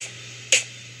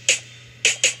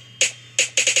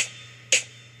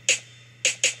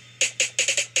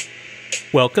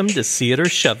Welcome to See It or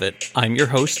Shove It. I'm your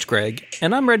host, Greg,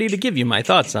 and I'm ready to give you my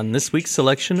thoughts on this week's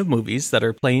selection of movies that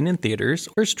are playing in theaters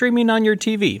or streaming on your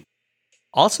TV.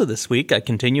 Also this week, I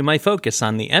continue my focus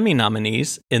on the Emmy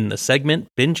nominees in the segment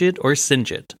Binge It or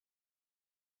Singe It.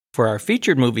 For our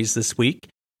featured movies this week,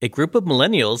 a group of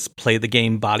millennials play the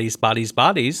game Bodies, Bodies,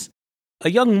 Bodies, a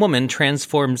young woman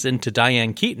transforms into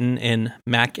Diane Keaton in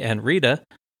Mack and Rita,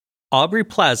 Aubrey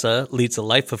Plaza leads a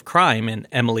life of crime in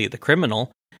Emily the Criminal,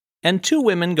 and two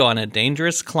women go on a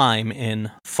dangerous climb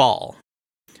in Fall.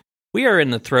 We are in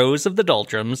the throes of the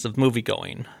doldrums of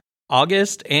moviegoing.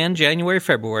 August and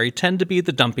January-February tend to be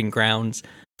the dumping grounds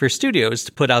for studios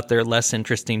to put out their less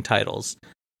interesting titles.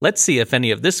 Let's see if any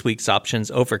of this week's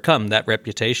options overcome that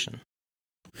reputation.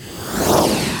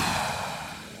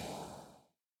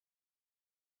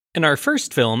 In our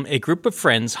first film, a group of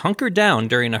friends hunker down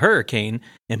during a hurricane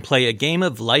and play a game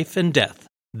of life and death.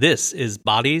 This is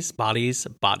Bodies, Bodies,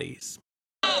 Bodies.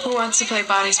 Who wants to play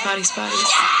Bodies, Bodies,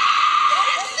 Bodies?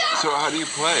 So how do you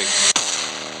play?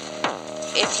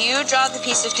 If you draw the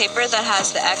piece of paper that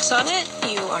has the X on it,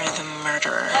 You are the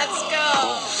murderer. let's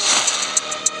go.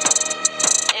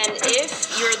 And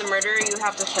if you're the murderer, you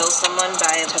have to kill someone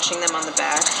by touching them on the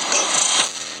back.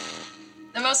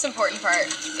 The most important part,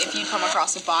 if you come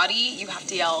across a body, you have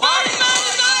to yell, Body,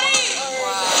 body, body!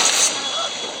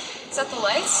 Is that the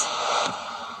lights?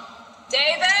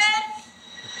 David?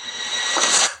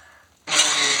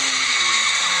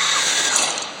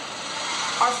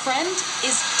 Our friend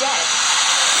is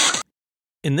dead.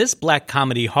 In this black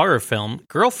comedy horror film,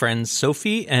 girlfriends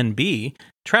Sophie and Bea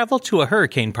travel to a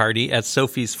hurricane party at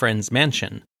Sophie's friend's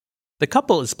mansion. The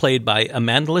couple is played by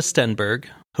Amanda Stenberg,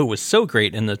 who was so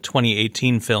great in the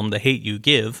 2018 film The Hate You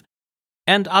Give,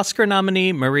 and Oscar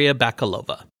nominee Maria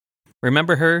Bakalova.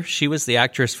 Remember her? She was the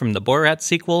actress from the Borat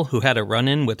sequel who had a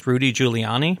run-in with Rudy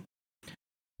Giuliani.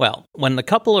 Well, when the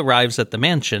couple arrives at the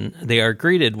mansion, they are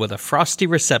greeted with a frosty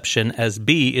reception as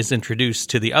Bea is introduced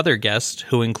to the other guests,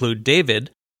 who include David,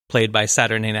 played by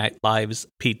Saturday Night Live's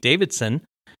Pete Davidson,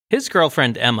 his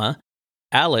girlfriend Emma,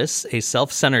 Alice, a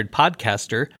self-centered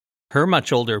podcaster, her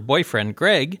much older boyfriend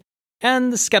Greg,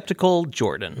 and the skeptical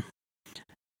Jordan.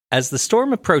 As the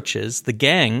storm approaches, the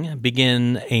gang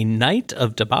begin a night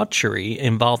of debauchery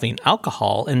involving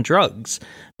alcohol and drugs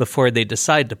before they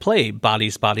decide to play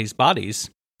Bodies, Bodies, Bodies.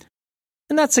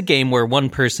 And that's a game where one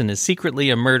person is secretly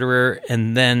a murderer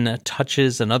and then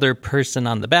touches another person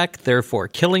on the back, therefore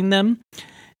killing them,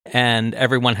 and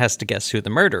everyone has to guess who the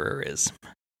murderer is.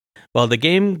 Well, the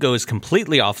game goes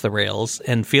completely off the rails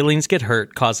and feelings get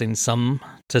hurt, causing some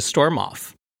to storm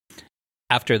off.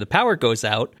 After the power goes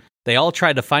out, they all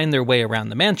try to find their way around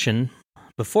the mansion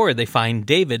before they find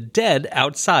David dead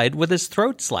outside with his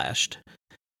throat slashed.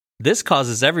 This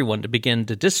causes everyone to begin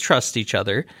to distrust each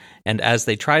other, and as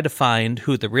they try to find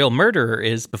who the real murderer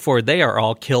is before they are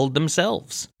all killed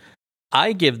themselves.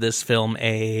 I give this film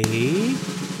a...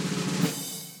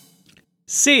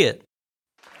 See it.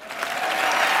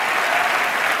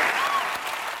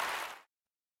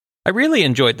 I really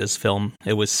enjoyed this film.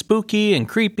 It was spooky and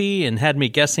creepy and had me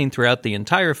guessing throughout the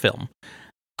entire film.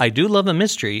 I do love a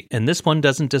mystery, and this one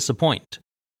doesn't disappoint.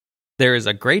 There is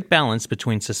a great balance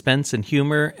between suspense and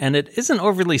humor, and it isn't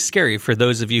overly scary for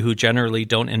those of you who generally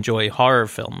don't enjoy horror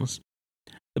films.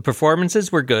 The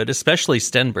performances were good, especially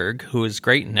Stenberg, who is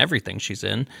great in everything she's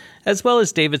in, as well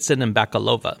as Davidson and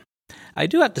Bakalova. I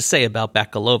do have to say about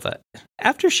Bakalova,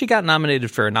 after she got nominated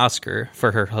for an Oscar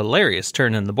for her hilarious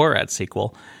turn in the Borat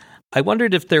sequel, I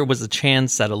wondered if there was a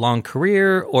chance at a long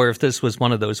career or if this was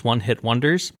one of those one-hit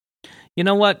wonders. You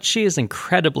know what? She is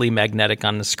incredibly magnetic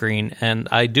on the screen, and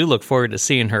I do look forward to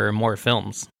seeing her in more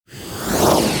films.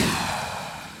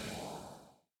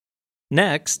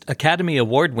 Next, Academy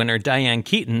Award winner Diane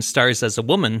Keaton stars as a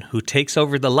woman who takes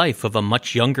over the life of a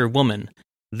much younger woman.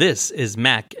 This is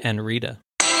Mack and Rita.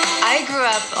 I grew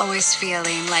up always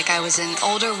feeling like I was an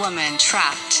older woman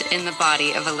trapped in the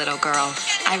body of a little girl.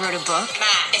 I wrote a book.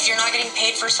 Matt, if you're not getting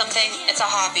paid for something, it's a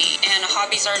hobby, and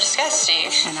hobbies are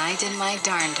disgusting. And I did my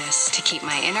darndest to keep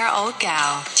my inner old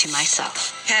gal to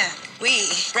myself. We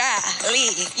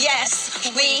rally. Yes,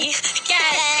 we get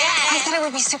it. I thought it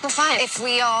would be super fun if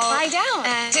we all lie down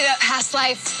and did a past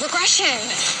life regression.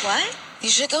 What? You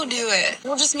should go do it.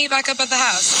 We'll just meet back up at the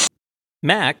house.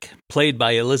 Mack, played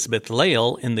by Elizabeth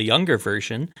Lail in the younger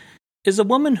version, is a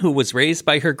woman who was raised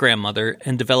by her grandmother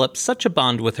and developed such a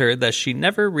bond with her that she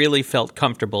never really felt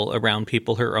comfortable around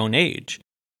people her own age.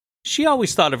 She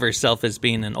always thought of herself as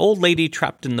being an old lady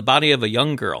trapped in the body of a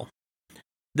young girl.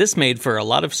 This made for a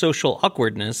lot of social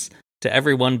awkwardness to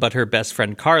everyone but her best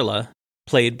friend Carla,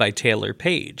 played by Taylor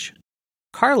Page.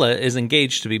 Carla is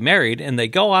engaged to be married, and they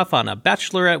go off on a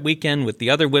bachelorette weekend with the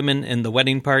other women in the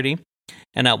wedding party.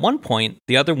 And at one point,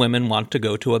 the other women want to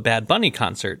go to a Bad Bunny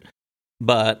concert,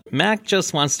 but Mack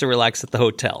just wants to relax at the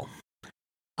hotel.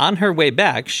 On her way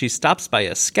back, she stops by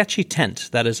a sketchy tent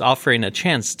that is offering a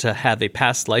chance to have a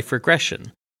past life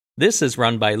regression. This is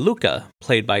run by Luca,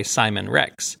 played by Simon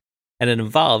Rex, and it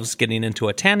involves getting into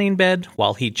a tanning bed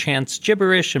while he chants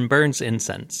gibberish and burns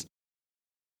incense.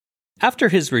 After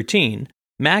his routine,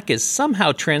 Mack is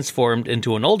somehow transformed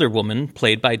into an older woman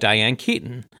played by Diane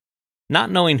Keaton. Not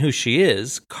knowing who she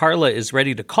is, Carla is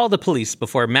ready to call the police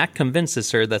before Mack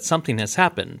convinces her that something has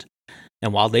happened.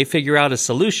 And while they figure out a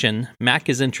solution, Mack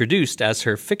is introduced as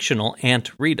her fictional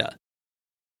Aunt Rita.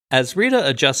 As Rita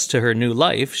adjusts to her new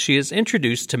life, she is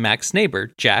introduced to Mack's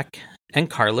neighbor, Jack, and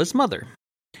Carla's mother.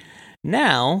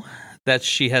 Now that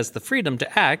she has the freedom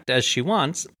to act as she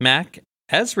wants, Mack,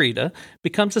 as Rita,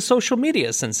 becomes a social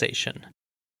media sensation.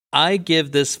 I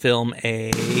give this film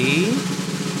a...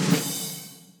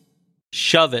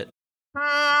 shove it.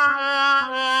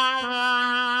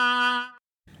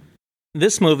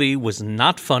 This movie was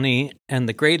not funny, and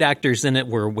the great actors in it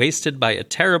were wasted by a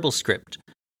terrible script.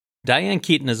 Diane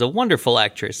Keaton is a wonderful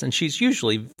actress, and she's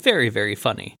usually very, very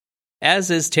funny. As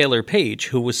is Taylor Page,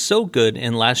 who was so good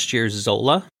in last year's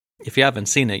Zola. If you haven't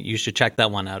seen it, you should check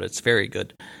that one out. It's very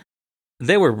good.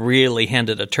 They were really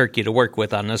handed a turkey to work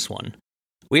with on this one.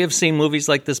 We have seen movies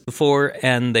like this before,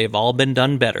 and they've all been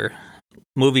done better.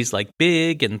 Movies like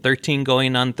Big and 13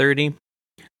 Going on 30.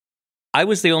 I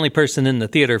was the only person in the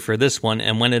theater for this one,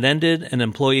 and when it ended, an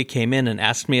employee came in and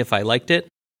asked me if I liked it.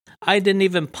 I didn't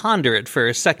even ponder it for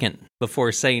a second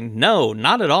before saying, no,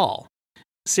 not at all.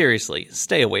 Seriously,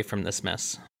 stay away from this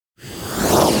mess.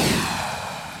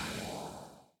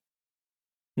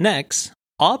 Next,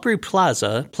 Aubrey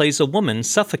Plaza plays a woman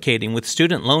suffocating with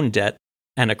student loan debt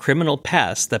and a criminal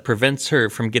past that prevents her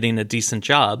from getting a decent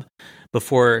job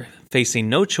before facing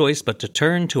no choice but to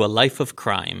turn to a life of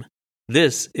crime.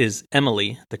 This is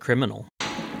Emily, the criminal.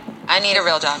 I need a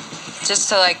real job, just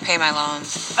to, pay my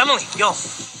loans. Emily, yo,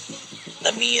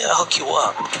 let me hook you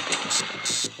up.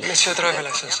 Let me see your driver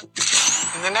license.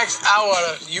 In the next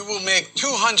hour, you will make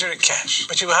 200 cash,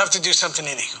 but you will have to do something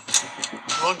illegal.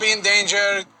 You won't be in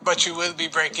danger, but you will be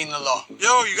breaking the law.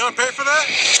 Yo, you gonna pay for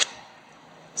that?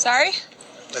 Sorry?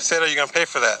 I said, are you gonna pay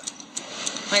for that?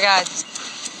 Oh my God.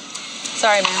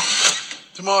 Sorry, man.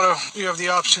 Tomorrow, you have the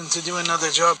option to do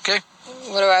another job, okay?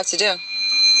 What do I have to do?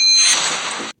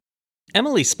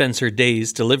 Emily spends her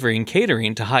days delivering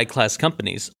catering to high-class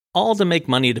companies, all to make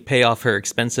money to pay off her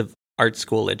expensive art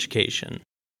school education.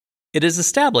 It is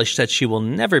established that she will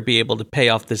never be able to pay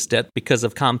off this debt because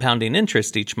of compounding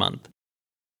interest each month.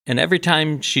 And every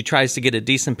time she tries to get a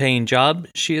decent paying job,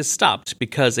 she is stopped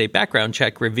because a background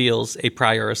check reveals a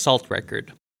prior assault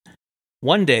record.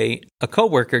 One day, a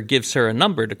coworker gives her a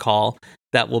number to call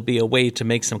that will be a way to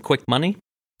make some quick money.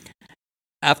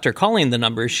 After calling the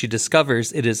number, she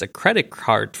discovers it is a credit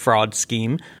card fraud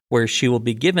scheme where she will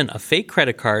be given a fake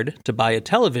credit card to buy a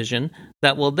television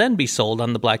that will then be sold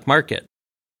on the black market.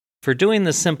 For doing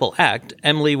this simple act,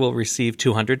 Emily will receive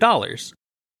 $200.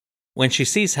 When she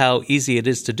sees how easy it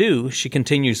is to do, she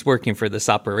continues working for this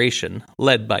operation,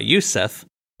 led by Youssef,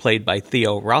 played by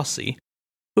Theo Rossi,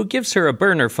 who gives her a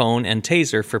burner phone and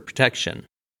taser for protection.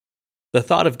 The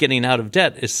thought of getting out of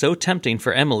debt is so tempting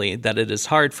for Emily that it is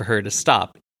hard for her to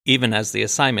stop, even as the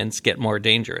assignments get more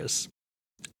dangerous.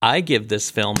 I give this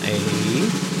film a...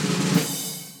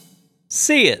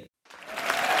 see it!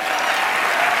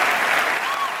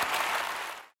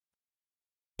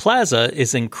 Plaza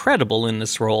is incredible in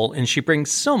this role, and she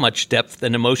brings so much depth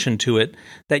and emotion to it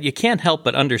that you can't help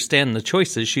but understand the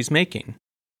choices she's making.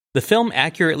 The film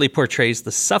accurately portrays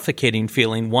the suffocating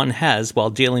feeling one has while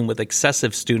dealing with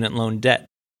excessive student loan debt.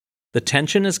 The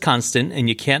tension is constant, and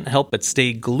you can't help but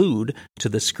stay glued to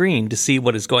the screen to see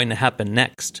what is going to happen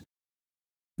next.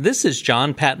 This is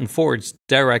John Patton Ford's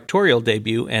directorial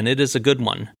debut, and it is a good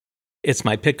one. It's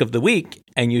my pick of the week,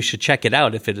 and you should check it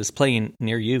out if it is playing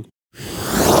near you.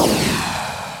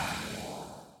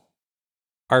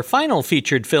 Our final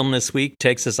featured film this week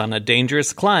takes us on a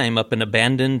dangerous climb up an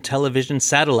abandoned television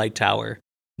satellite tower.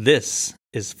 This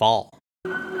is Fall.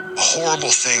 A horrible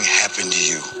thing happened to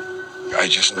you. I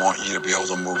just want you to be able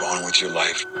to move on with your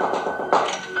life.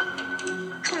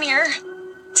 Come here.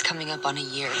 It's coming up on a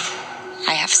year.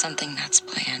 I have something that's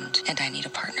planned, and I need a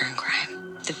partner in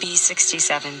crime. The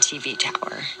B67 TV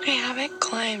tower. I haven't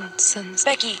climbed since...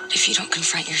 Becky! If you don't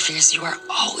confront your fears, you are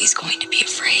always going to be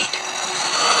afraid.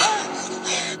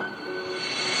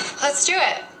 Let's do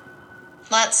it.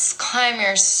 Let's climb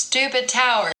your stupid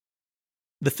tower.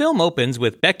 The film opens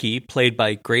with Becky, played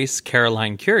by Grace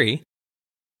Caroline Curie,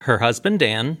 her husband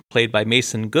Dan, played by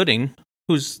Mason Gooding,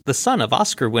 who's the son of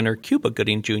Oscar winner Cuba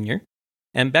Gooding Jr.,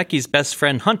 and Becky's best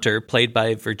friend Hunter, played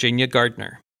by Virginia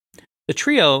Gardner. The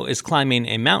trio is climbing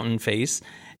a mountain face,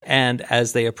 and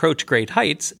as they approach great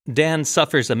heights, Dan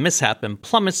suffers a mishap and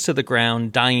plummets to the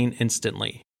ground, dying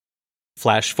instantly.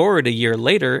 Flash forward a year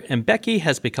later, and Becky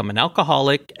has become an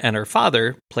alcoholic, and her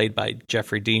father, played by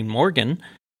Jeffrey Dean Morgan,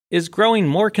 is growing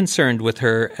more concerned with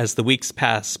her as the weeks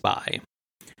pass by.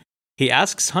 He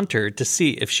asks Hunter to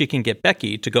see if she can get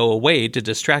Becky to go away to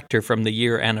distract her from the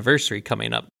year anniversary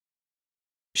coming up.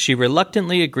 She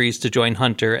reluctantly agrees to join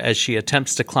Hunter as she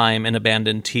attempts to climb an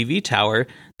abandoned TV tower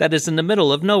that is in the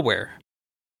middle of nowhere.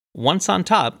 Once on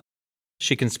top,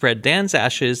 she can spread Dan's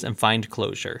ashes and find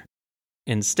closure.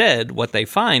 Instead, what they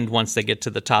find once they get to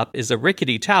the top is a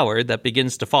rickety tower that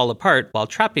begins to fall apart while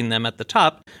trapping them at the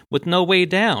top with no way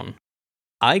down.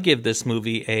 I give this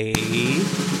movie a...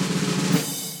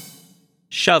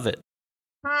 shove it.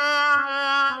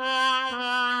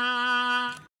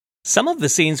 Some of the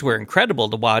scenes were incredible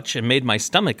to watch and made my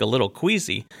stomach a little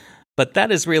queasy, but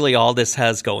that is really all this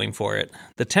has going for it.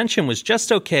 The tension was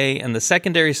just okay, and the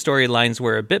secondary storylines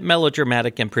were a bit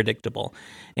melodramatic and predictable.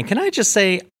 And can I just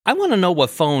say, I want to know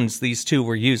what phones these two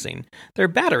were using. Their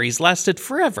batteries lasted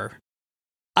forever.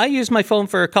 I used my phone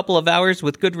for a couple of hours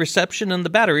with good reception, and the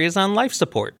battery is on life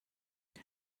support.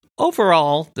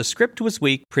 Overall, the script was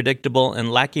weak, predictable,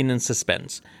 and lacking in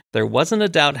suspense. There wasn't a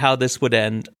doubt how this would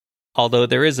end, although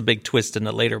there is a big twist in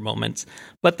the later moments,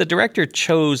 but the director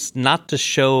chose not to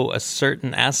show a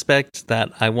certain aspect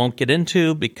that I won't get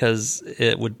into because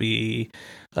it would be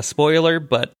a spoiler,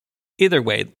 but either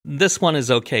way, this one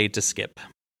is okay to skip.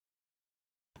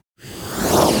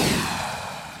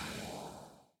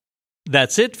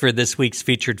 That's it for this week's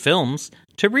featured films.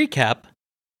 To recap,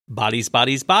 Bodies,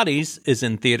 Bodies, Bodies is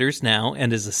in theaters now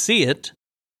and is a see it.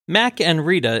 Mack and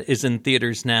Rita is in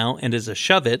theaters now and is a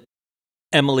shove it.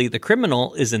 Emily the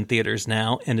Criminal is in theaters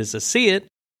now and is a see it.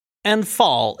 And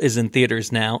Fall is in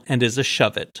theaters now and is a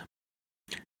shove it.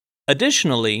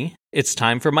 Additionally, it's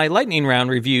time for my lightning round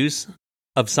reviews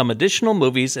of some additional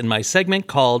movies in my segment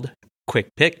called Quick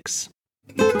Picks.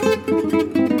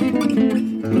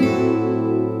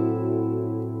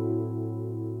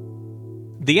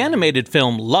 The animated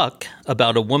film Luck,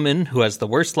 about a woman who has the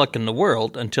worst luck in the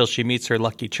world until she meets her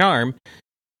lucky charm,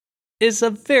 is a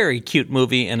very cute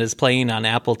movie and is playing on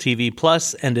Apple TV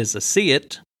Plus and is a see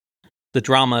it. The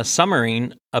drama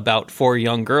Summering, about 4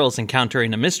 young girls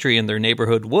encountering a mystery in their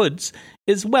neighborhood woods,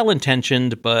 is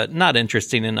well-intentioned but not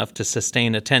interesting enough to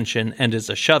sustain attention and is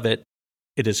a shove it.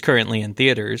 It is currently in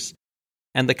theaters.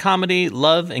 And the comedy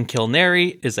Love and Kill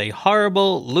Nary is a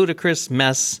horrible, ludicrous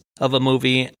mess of a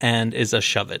movie and is a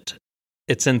shove it.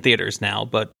 It's in theaters now,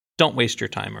 but don't waste your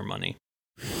time or money.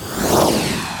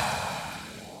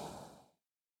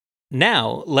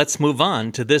 Now, let's move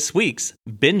on to this week's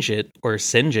Binge It or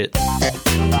Singe It.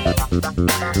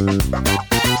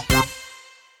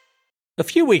 A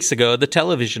few weeks ago, the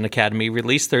Television Academy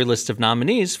released their list of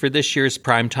nominees for this year's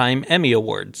Primetime Emmy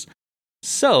Awards.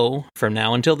 So, from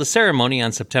now until the ceremony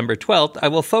on September 12th, I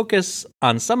will focus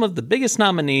on some of the biggest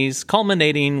nominees,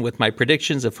 culminating with my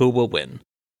predictions of who will win.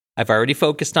 I've already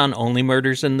focused on Only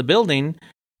Murders in the Building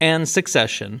and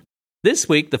Succession. This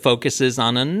week, the focus is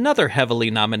on another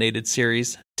heavily nominated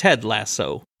series, Ted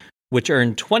Lasso, which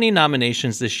earned 20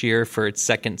 nominations this year for its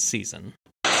second season.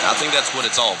 I think that's what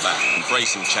it's all about,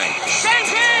 embracing change. Same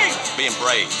thing! Being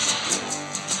brave.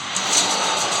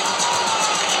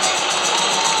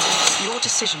 Your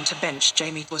decision to bench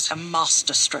Jamie was a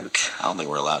masterstroke. I don't think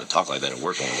we're allowed to talk like that at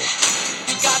work anymore.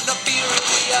 You got the fear of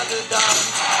the underdog.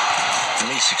 For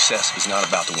me, success is not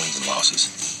about the wins and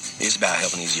losses. It's about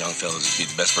helping these young fellas be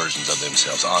the best versions of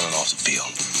themselves on and off the field.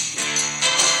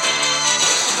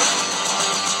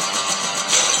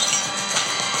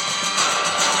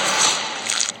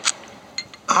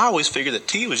 I always figured that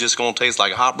tea was just going to taste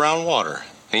like hot brown water.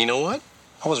 And you know what?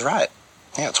 I was right.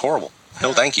 Yeah, it's horrible.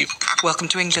 No, thank you. Welcome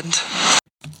to England.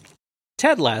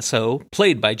 Ted Lasso,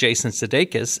 played by Jason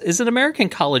Sudeikis, is an American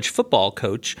college football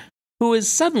coach who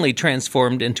is suddenly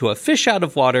transformed into a fish out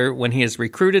of water when he is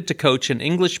recruited to coach an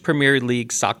English Premier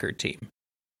League soccer team.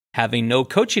 Having no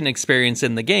coaching experience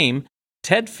in the game,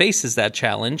 Ted faces that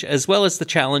challenge, as well as the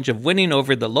challenge of winning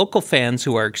over the local fans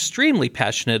who are extremely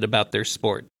passionate about their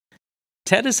sport.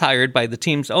 Ted is hired by the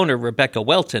team's owner, Rebecca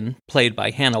Welton, played by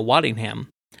Hannah Waddingham,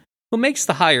 who makes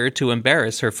the hire to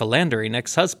embarrass her philandering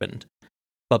ex-husband.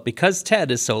 But because Ted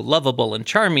is so lovable and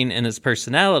charming in his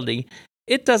personality,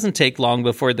 it doesn't take long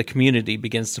before the community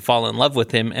begins to fall in love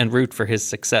with him and root for his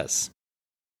success.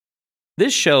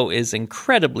 This show is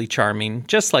incredibly charming,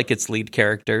 just like its lead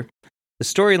character. The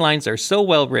storylines are so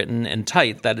well written and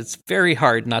tight that it's very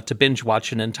hard not to binge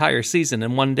watch an entire season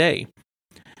in one day.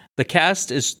 The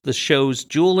cast is the show's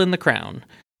jewel in the crown.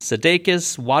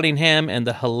 Sudeikis, Waddingham, and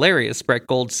the hilarious Brett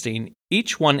Goldstein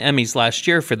each won Emmys last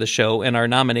year for the show and are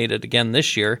nominated again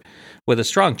this year, with a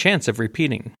strong chance of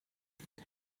repeating.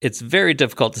 It's very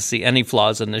difficult to see any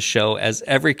flaws in this show, as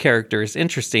every character is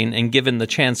interesting and given the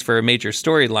chance for a major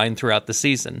storyline throughout the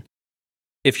season.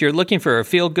 If you're looking for a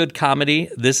feel-good comedy,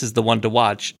 this is the one to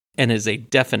watch, and is a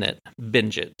definite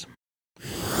binge it.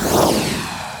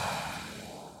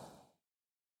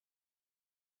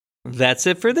 That's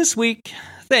it for this week.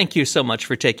 Thank you so much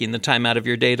for taking the time out of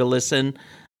your day to listen.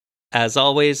 As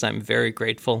always, I'm very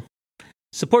grateful.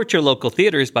 Support your local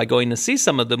theaters by going to see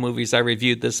some of the movies I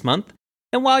reviewed this month.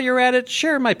 And while you're at it,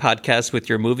 share my podcast with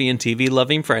your movie and TV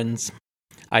loving friends.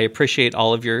 I appreciate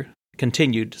all of your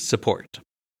continued support.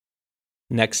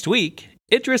 Next week,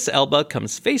 Idris Elba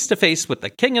comes face to face with the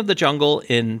King of the Jungle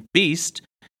in Beast,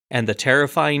 and the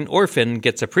terrifying Orphan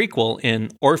gets a prequel in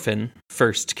Orphan: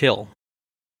 First Kill.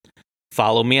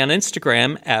 Follow me on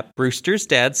Instagram at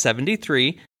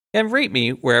Brewster'sDad73 and rate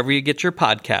me wherever you get your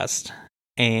podcast.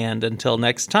 And until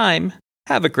next time,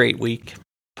 have a great week.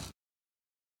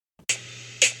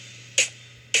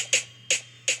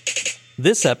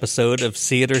 This episode of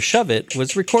See It or Shove It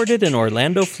was recorded in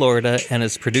Orlando, Florida, and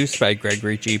is produced by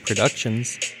Gregory G.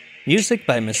 Productions. Music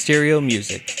by Mysterio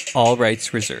Music. All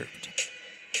rights reserved.